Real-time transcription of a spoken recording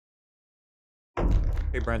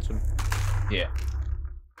Hey, Branson. Yeah.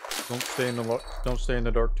 Don't stay in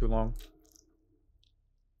the dark too long.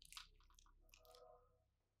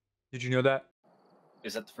 Did you know that?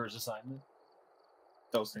 Is that the first assignment?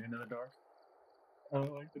 Don't stay in the dark. I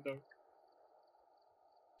don't like the dark.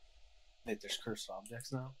 Wait, there's cursed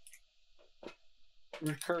objects now?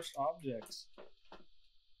 There's cursed objects.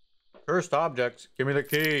 Cursed objects. Give me the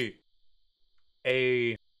key.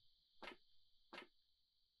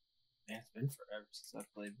 Man, it's been forever since I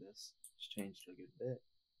played this. It's changed a good bit.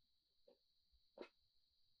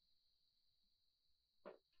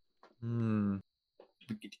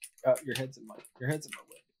 Your head's in my way.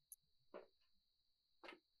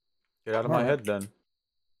 Get out of my head then.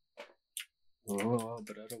 Oh,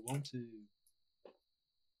 but I don't want to.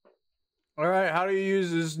 All right, how do you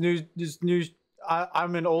use this new?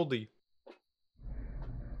 I'm an oldie.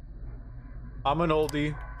 I'm an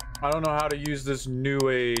oldie. I don't know how to use this new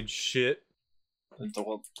age shit.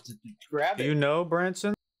 Grab it. Do you know,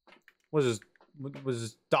 Branson? Was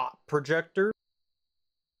his dot projector?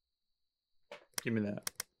 Give me that.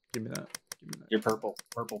 Give me that. Give me that. You're purple.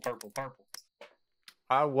 Purple.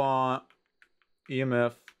 I want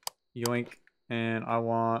EMF, yoink, and I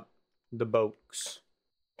want the Bokes.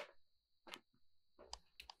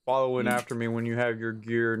 Follow in after me when you have your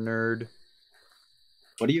gear, nerd.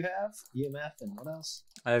 What do you have? EMF and what else?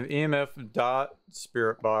 I have EMF, dot,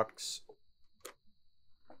 spirit box.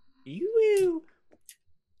 Ew.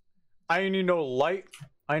 I need no light.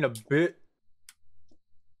 I ain't a bit.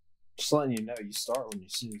 Just letting you know, you start when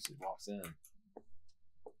as soon as it walks in.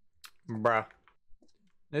 Bruh.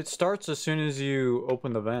 It starts as soon as you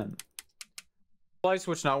open the vent. Light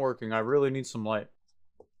switch not working. I really need some light.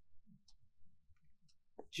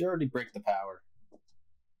 Did you already break the power?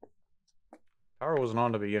 Power wasn't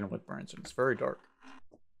on to begin with, Branson. It's very dark.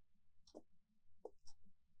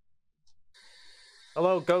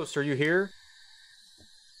 Hello, Ghost. Are you here?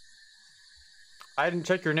 I didn't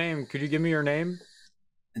check your name. Could you give me your name?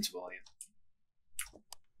 It's William.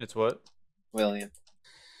 It's what? William.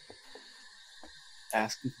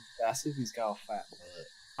 Ask if he's got a fat butt.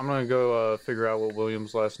 I'm gonna go figure out what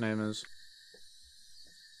William's last name is.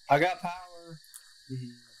 I got power.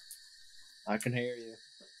 I can hear you.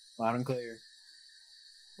 Loud and clear.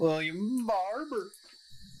 William Barber.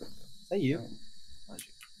 Is that you?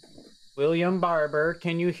 William Barber,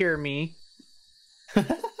 can you hear me?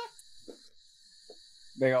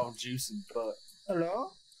 Big old juicy butt.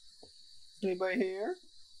 Hello? Anybody here?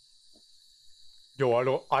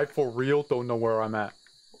 Yo, I for real don't know where I'm at.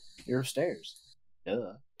 You're upstairs.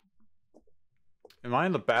 Duh. Am I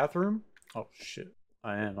in the bathroom? Oh shit.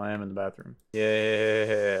 I am in the bathroom.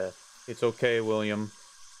 Yeah. It's okay, William.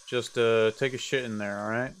 Just take a shit in there,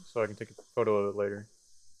 alright? So I can take a photo of it later.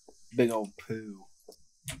 Big old poo.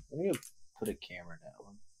 I'm gonna put a camera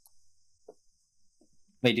down.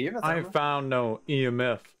 Wait, do you have a thermostat? I found no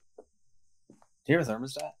EMF. Do you have a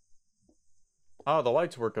thermostat? Oh, the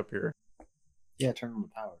lights work up here. Yeah, turn on the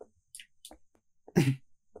power.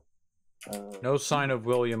 No sign of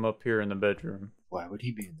William up here in the bedroom. Why would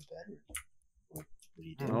he be in the bedroom? What do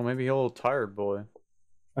you do? Oh, maybe a little tired boy.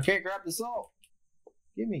 I can't grab the salt.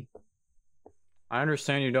 Give me. I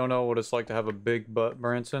understand you don't know what it's like to have a big butt,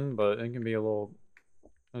 Branson, but it can be a little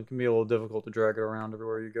difficult to drag it around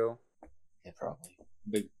everywhere you go. Yeah, probably.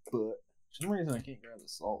 Big butt. For some reason I can't grab the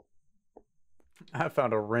salt. I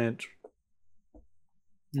found a wrench.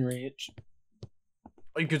 Rich.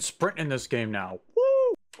 Oh, you can sprint in this game now.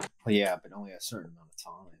 Woo! Well, yeah, but only a certain amount of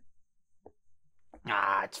time.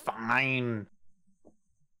 Ah, it's fine.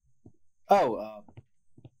 Oh,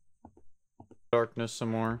 Darkness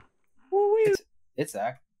some more. It's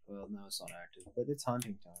active. Well, no, it's not active, but it's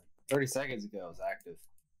hunting time. 30 seconds ago, it was active.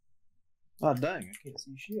 Oh, dang, I can't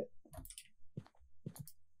see shit.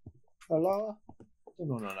 Hello?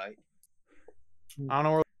 Still on a light. I don't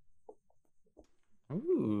know where...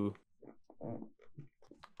 Ooh.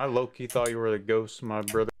 I low-key thought you were the ghost, my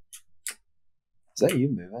brother. Is that you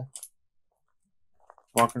moving?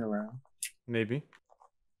 Walking around? Maybe.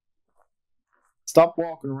 Stop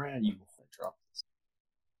walking around, you. Drop this.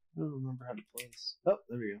 I don't remember how to place. Oh,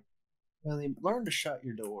 there we go. Well, then learn to shut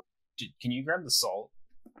your door. Can you grab the salt?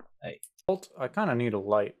 Hey. Salt? I kind of need a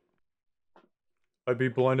light. I'd be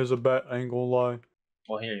blind as a bat, I ain't gonna lie.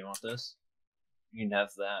 Well, here, you want this? You can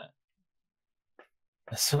have that.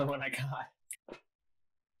 That's the one I got.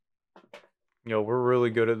 Yo, we're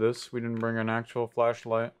really good at this. We didn't bring an actual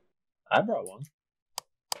flashlight. I brought one.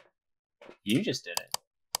 You just did it.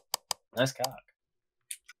 Nice cock.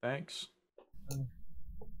 Thanks.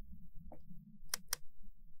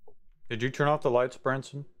 Did you turn off the lights,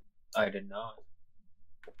 Branson? I did not.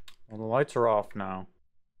 Well, the lights are off now.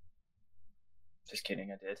 Just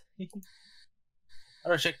kidding, I did.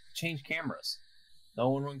 How do I change cameras? No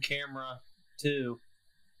one on camera 2.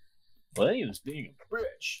 William's being a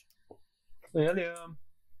bitch. William.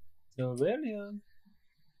 Yo, William.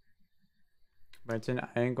 Brenton,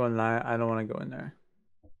 I ain't gonna lie, I don't want to go in there.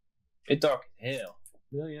 It's dark as hell.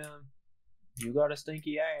 William, you got a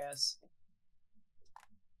stinky ass.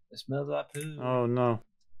 It smells like poo. Oh no.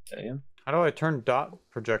 William. How do I turn dot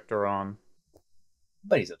projector on?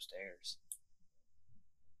 But he's upstairs.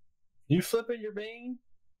 You flipping your bean?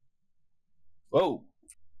 Whoa.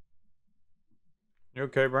 You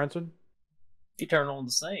okay, Brenton? He turned on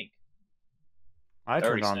the sink. I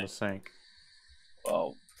Dirty turned on sink. the sink.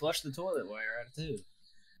 Well, flush the toilet while you're at it too.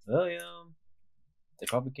 William. They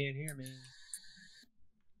probably can't hear me.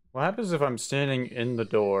 What happens if I'm standing in the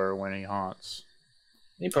door when he haunts?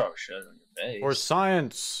 He probably shut it on your face. Or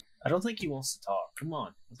science! I don't think he wants to talk. Come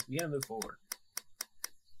on. We gotta move forward.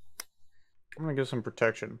 I'm gonna get some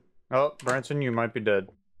protection. Oh, Branson, you might be dead.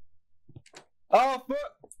 Oh,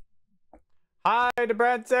 fuck! Hi,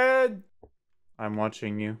 Branson! I'm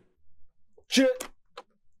watching you. Shit!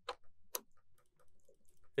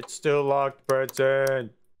 It's still locked,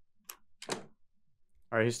 Branson!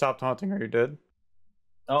 Alright, he stopped haunting. Are you dead?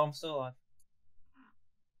 Oh, I'm still alive.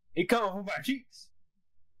 He coming for my cheeks.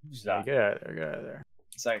 Yeah, get out of there, get out of there.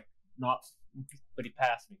 It's like, not, but he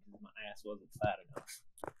passed me because my ass wasn't fat enough.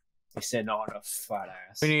 He said not enough fat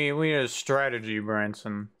ass. We need a strategy,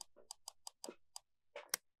 Branson.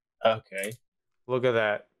 Okay. Look at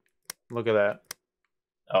that. Look at that.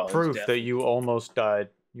 Oh, Proof that you almost died.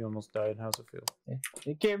 You almost died. How's it feel?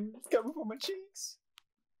 It came coming for my cheeks.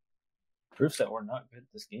 Proof that we're not good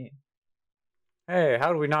at this game. Hey,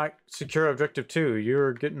 how do we not secure objective 2?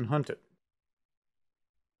 You're getting hunted.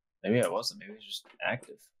 Maybe I wasn't. Maybe it was just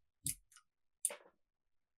active.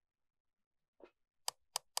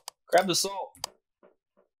 Grab the salt.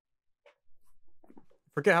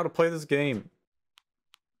 Forget how to play this game.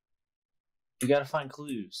 We gotta find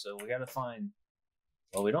clues, so we gotta find.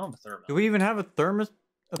 Well, we don't have a thermometer. Do we even have a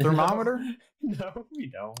thermometer? No, we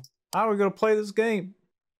don't. How are we gonna play this game?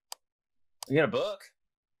 We got a book.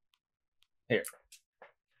 Here.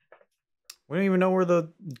 We don't even know where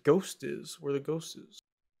the ghost is. Where the ghost is.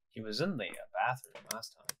 He was in the bathroom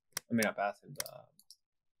last time. I mean, not bathroom, the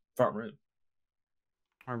front room.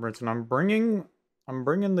 All right, Brenton. I'm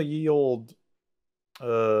bringing the ye old.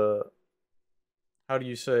 How do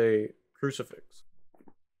you say crucifix?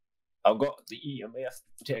 I've got the EMF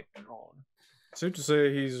detector on. Safe to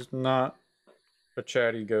say he's not a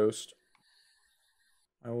chatty ghost.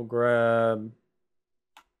 I will grab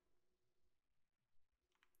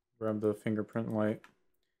the fingerprint light.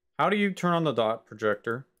 How do you turn on the dot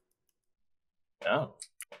projector? Oh.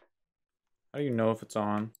 How do you know if it's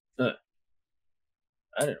on? That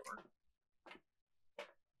didn't work.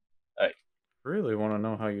 Hey. Really want to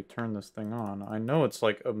know how you turn this thing on. I know it's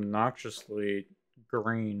like obnoxiously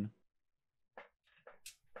green.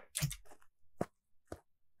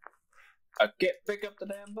 I can't pick up the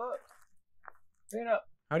damn book. Pick it up.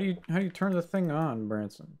 How do you turn the thing on,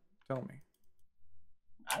 Branson? Tell me.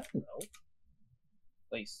 I don't know.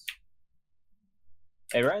 Please.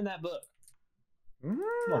 Hey, write in that book. Come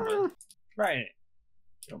on, man. Write in it.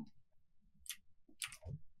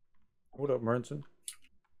 What up, Branson?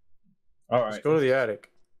 All right. Let's go to the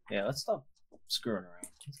attic. Yeah, let's stop screwing around.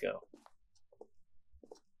 Let's go.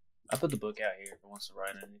 I put the book out here. If it wants to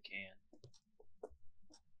write in, it can.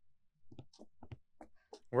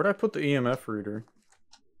 Where'd I put the EMF reader?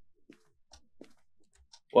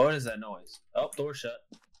 What is that noise? Oh, door shut.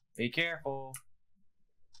 Be careful.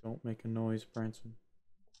 Don't make a noise, Branson.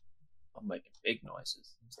 I'm making big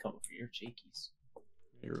noises. It's coming for your cheekies.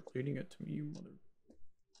 You're leading it to me, you mother.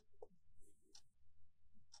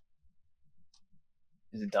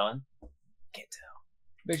 Is it done? Can't tell.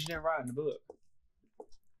 Bet you didn't write in the book.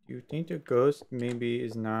 Do you think the ghost maybe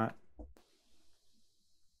is not...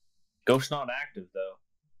 Ghost's not active, though.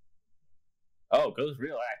 Oh, Ghost's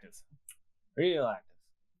real active. Real active.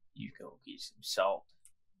 You go get some salt.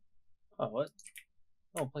 Oh, what?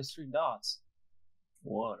 Oh, place 3 dots.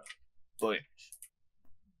 What a bitch.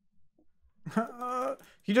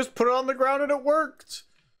 He just put it on the ground and it worked!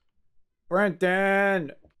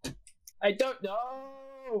 Brenton! I don't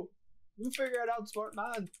know! You figure it out, smart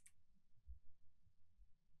man.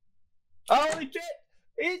 Holy shit!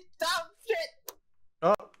 It's dumb shit!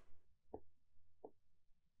 Oh!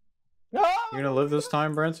 No! You gonna live this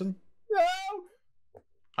time, Branson? No!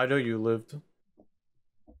 I know you lived.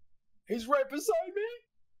 He's right beside me!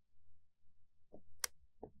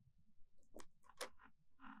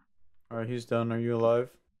 Alright, he's done. Are you alive?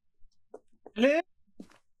 Live?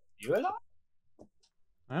 You alive?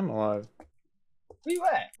 I'm alive. Where you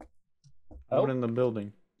at? I'm Oh. in the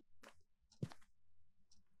building.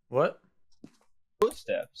 What?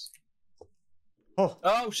 Footsteps. Oh,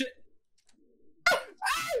 Oh shit!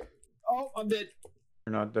 Oh, I'm dead.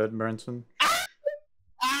 you're not dead, Branson.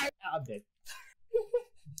 I'm dead.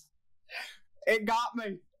 It got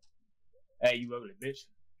me. Hey, you ugly bitch.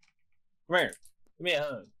 Come here. Give me a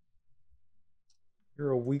hug.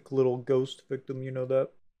 You're a weak little ghost victim, you know that?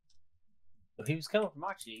 Well, he was coming for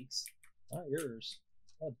my cheeks, not yours.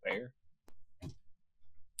 That bear.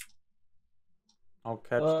 I'll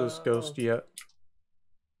catch this ghost yet.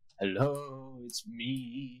 Hello, it's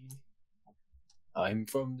me. I'm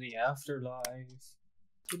from the afterlife.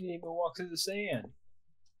 He didn't even walk through the sand.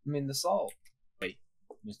 I mean the salt. Wait,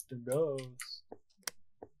 Mr. Ghost.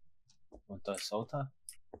 Want the soda?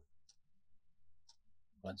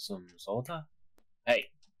 Want some soda? Hey,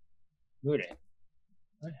 Moody.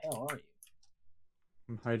 Where the hell are you?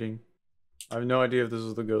 I'm hiding. I have no idea if this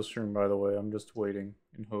is the ghost room, by the way. I'm just waiting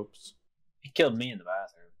in hopes. He killed me in the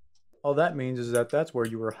bathroom. All that means is that that's where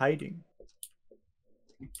you were hiding.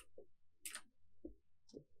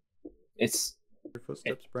 It's Your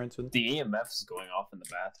footsteps, Branson. the EMF is going off in the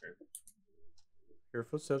bathroom. Your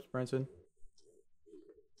footsteps, Branson.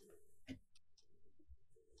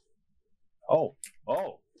 Oh,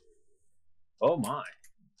 oh my!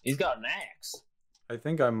 He's got an axe. I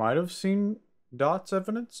think I might have seen Dot's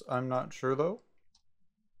evidence. I'm not sure though.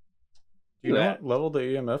 Do you know what level the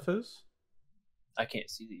EMF is? I can't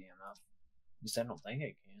see the EMF. At least I don't think I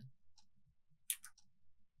can.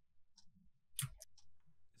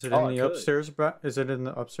 Is it in the upstairs? Is it in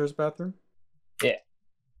the upstairs bathroom? Yeah.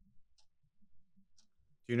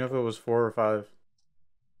 Do you know if it was 4 or 5?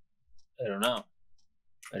 I don't know.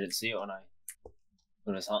 I didn't see it when I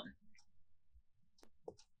was hunting.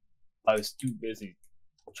 I was too busy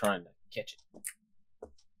trying to catch it.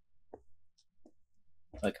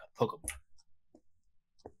 Like a Pokemon.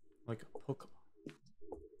 Like a Pokemon.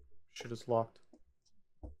 Shit is locked.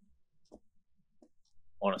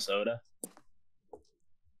 Want a soda?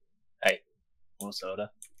 Hey, want a soda?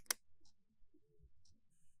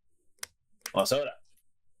 Want a soda?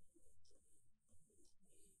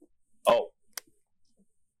 Oh.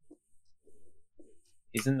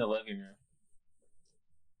 He's in the living room.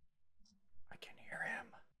 I can hear him.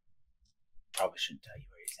 Probably shouldn't tell you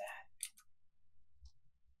where he's at.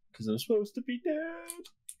 Because I'm supposed to be dead.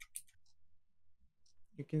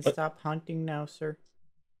 You can stop hunting now, sir.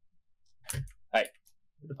 Hey,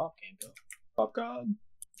 where'd the pop can go? Popcorn.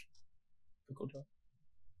 Pickle jar.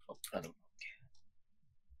 Oh, another pop can.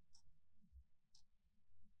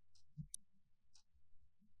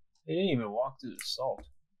 They didn't even walk through the salt.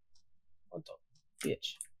 What the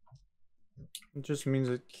bitch? It just means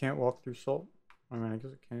it can't walk through salt. I mean, I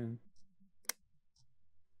guess it can.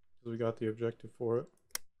 Because we got the objective for it.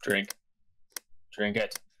 Drink. Drink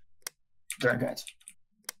it. Drink it.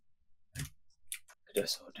 Get a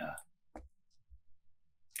soda.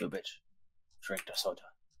 You bitch. Drink the soda.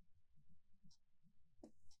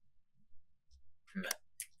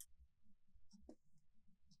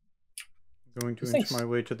 Going to This inch thing's- my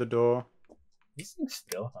way to the door. This thing's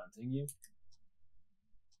still hunting you?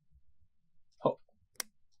 Oh.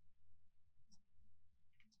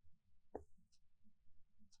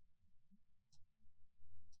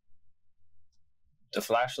 The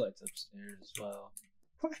flashlight's upstairs as well.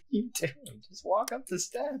 What are you doing? Just walk up the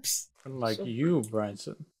steps. Unlike So- you,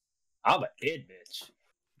 Bryson. I'm a dead bitch.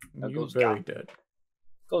 That You're goes very got- dead.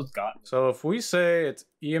 Ghost got me. So if we say it's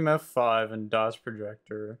EMF 5 and DOS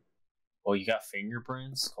projector, Oh, you got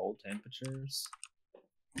fingerprints, cold temperatures.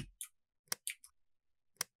 I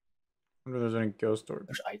wonder if there's any ghost orbs.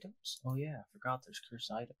 There's items? Oh yeah, I forgot there's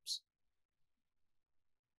cursed items.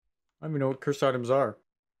 I don't even know what cursed items are.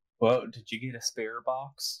 Well, did you get a spare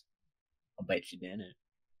box? I'll bet you didn't.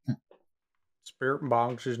 Spirit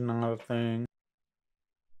box is not a thing.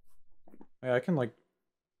 Yeah, I can like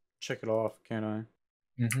check it off, can't I?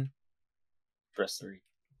 Mm-hmm. Press 3.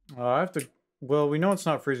 I have to. Well, we know it's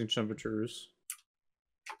not freezing temperatures.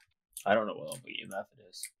 I don't know what level EMF it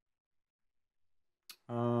is.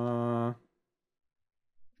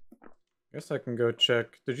 Guess I can go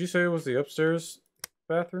check. Did you say it was the upstairs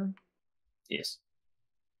bathroom? Yes.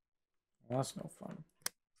 Well, that's no fun.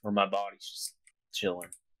 Where my body's just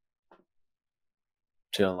chilling.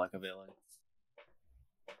 Chilling like a villain.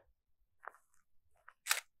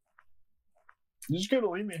 You're just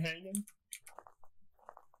gonna leave me hanging?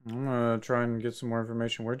 I'm gonna try and get some more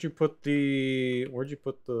information. Where'd you put the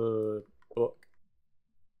book?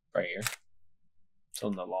 Right here. It's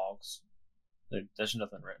on the logs. There's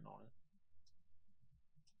nothing written on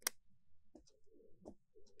it.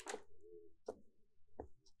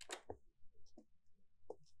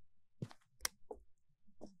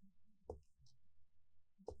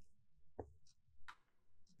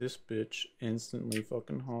 This bitch instantly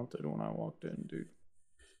fucking haunted when I walked in, dude.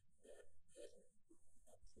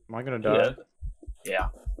 Am I gonna die? Yeah.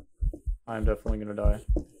 I'm definitely gonna die.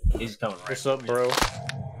 He's coming right. What's up, bro?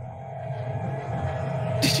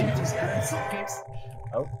 Did you just got his face?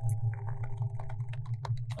 Oh.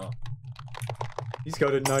 He's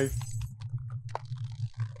got a knife.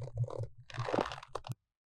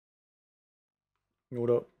 What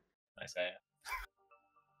up? Nice eye.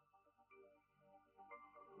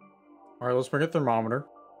 Alright, let's bring a thermometer.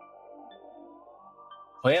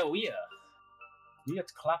 Well, we got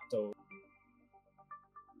clapto.